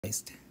The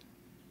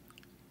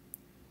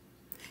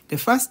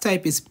first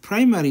type is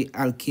primary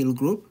alkyl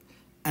group,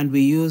 and we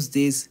use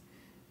this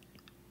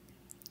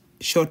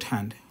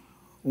shorthand,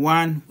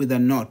 1 with a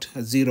naught,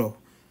 a 0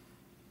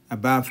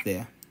 above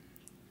there,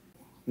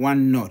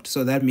 1 naught,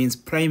 so that means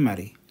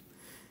primary.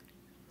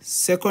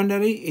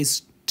 Secondary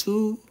is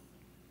 2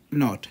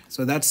 naught,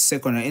 so that's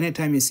secondary.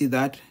 Anytime you see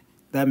that,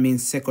 that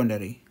means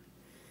secondary.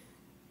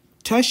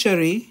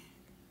 Tertiary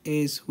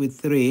is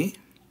with 3,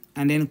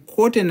 and then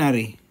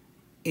quaternary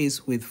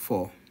is with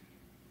 4.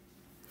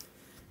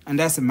 And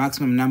that's the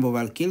maximum number of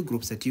alkyl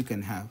groups that you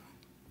can have.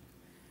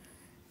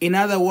 In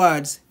other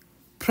words,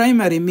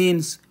 primary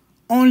means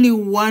only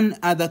one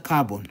other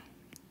carbon,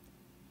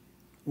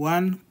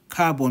 one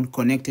carbon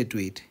connected to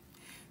it.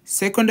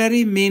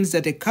 Secondary means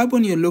that the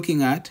carbon you're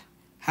looking at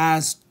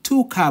has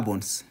 2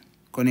 carbons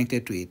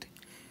connected to it.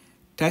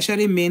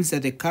 Tertiary means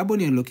that the carbon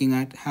you're looking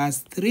at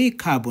has 3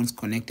 carbons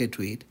connected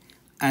to it.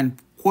 And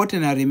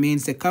quaternary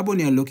means the carbon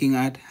you're looking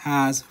at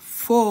has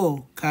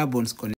 4 carbons connected.